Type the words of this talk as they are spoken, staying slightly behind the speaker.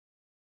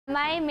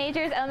My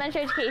major is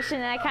elementary education,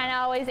 and I kind of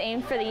always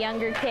aimed for the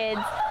younger kids.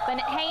 But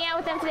hanging out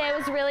with them today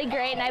was really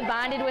great, and I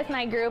bonded with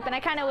my group. And I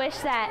kind of wish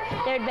that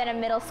there had been a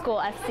middle school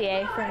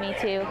FCA for me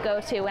to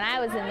go to when I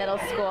was in middle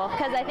school,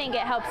 because I think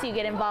it helps you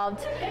get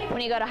involved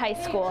when you go to high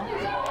school.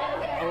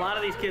 A lot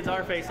of these kids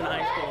are facing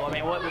high school. I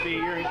mean, what would be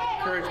your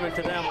encouragement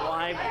to them?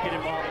 Why get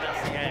involved in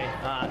FCA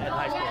at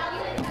high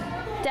school?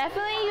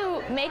 Definitely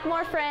you make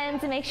more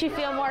friends. It makes you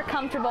feel more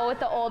comfortable with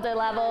the older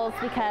levels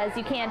because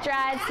you can't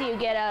drive, so you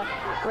get a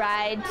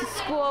ride to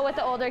school with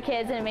the older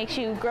kids, and it makes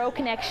you grow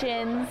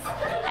connections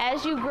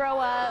as you grow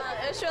up.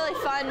 It was really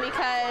fun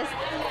because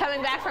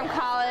coming back from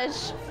college,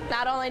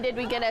 not only did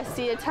we get to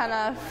see a ton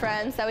of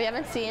friends that we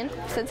haven't seen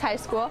since high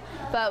school,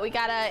 but we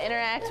got to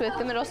interact with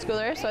the middle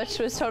schoolers, which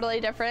was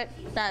totally different.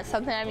 Not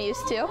something I'm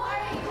used to.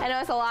 And it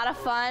was a lot of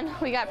fun.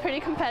 We got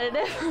pretty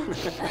competitive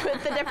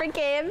with the different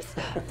games,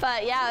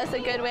 but yeah, it was a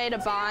good way to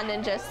bond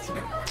and just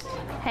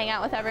hang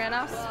out with everyone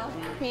else.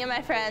 Me and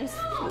my friends,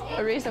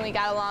 the reason we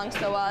got along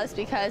so well is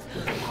because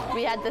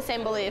we had the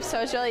same beliefs, so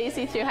it's really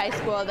easy through high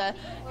school to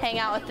hang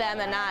out with them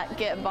and not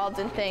get involved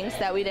in things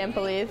that we didn't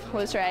believe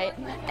was right.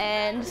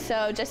 And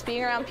so just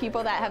being around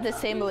people that have the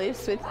same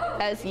beliefs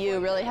as you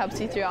really helps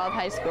you through all of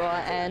high school.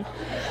 And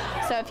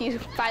so if you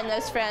find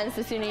those friends,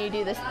 the sooner you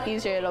do this, the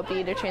easier it'll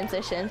be to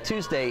transition.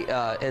 Tuesday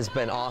has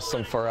been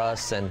awesome for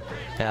us, and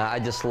I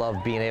just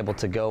love being able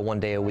to go one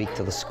day a week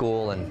to the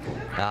school and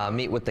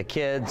meet with the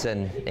kids,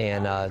 and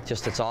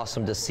just it's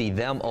awesome to see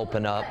them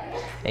open up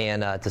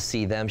and to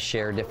see them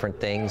share different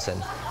things.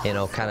 And you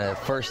know, kind of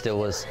first it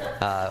was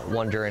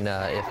wondering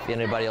if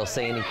anybody will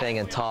say anything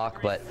and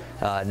talk, but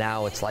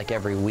now it's like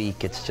every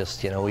week it's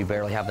just, you know, we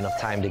barely have enough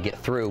time to get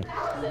through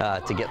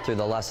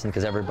the lesson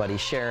because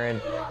everybody's sharing,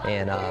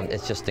 and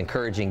it's just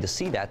encouraging to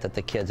see that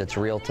the kids, it's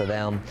real to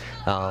them,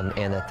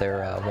 and that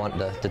they're wanting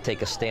to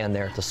take a stand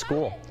there at the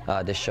school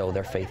to show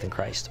their faith in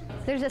Christ.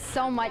 There's just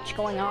so much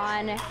going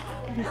on,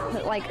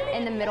 like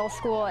in the middle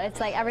school. It's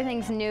like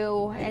everything's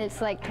new and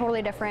it's like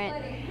totally different,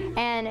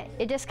 and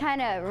it just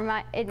kind of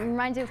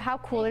reminds you of how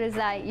cool it is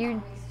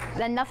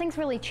that nothing's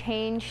really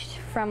changed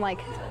from like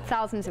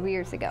thousands of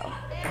years ago.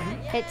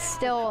 It's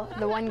still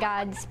the one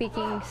God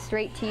speaking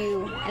straight to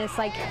you, and it's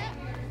like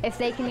if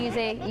they can use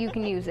it, you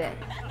can use it.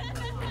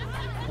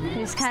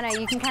 You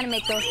can kind of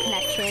make those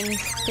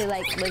connections to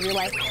like live your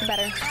life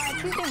better.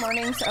 Tuesday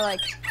mornings are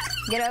like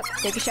get up,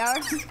 take a shower,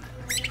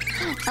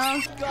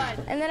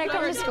 and then I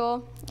come to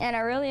school, and I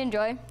really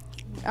enjoy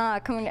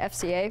coming to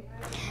FCA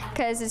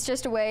because it's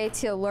just a way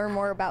to learn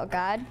more about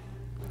God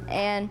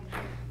and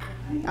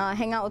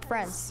hang out with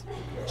friends.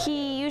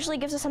 He usually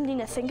gives us something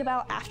to think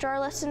about after our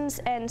lessons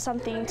and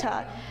something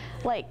to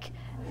like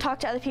talk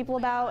to other people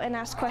about and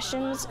ask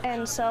questions,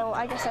 and so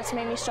I guess that's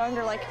made me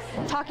stronger, like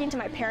talking to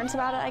my parents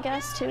about it, I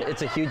guess, too.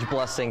 It's a huge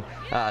blessing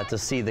to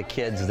see the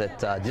kids that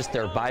just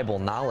their Bible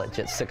knowledge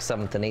at 6th,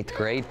 7th, and 8th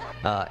grade,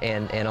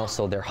 and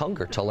also their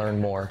hunger to learn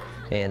more,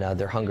 and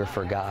their hunger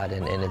for God,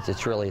 and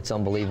it's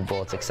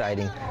unbelievable. It's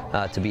exciting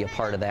to be a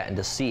part of that and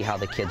to see how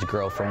the kids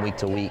grow from week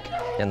to week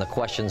and the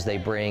questions they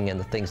bring and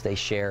the things they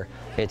share.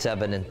 It's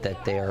evident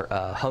that they're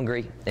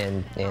hungry,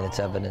 and it's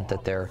evident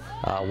that they're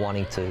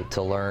wanting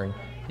to learn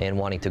and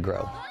wanting to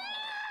grow.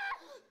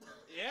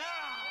 Yeah!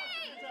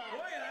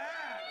 Look at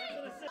that!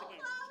 It's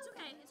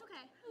okay, it's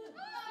okay.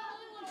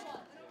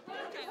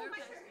 Okay, we're my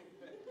turn.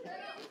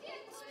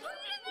 Just put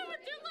it in there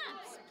with your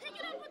lips. Pick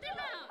it up with your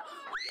mouth.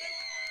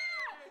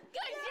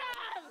 Good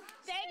job!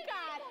 Thank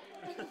God.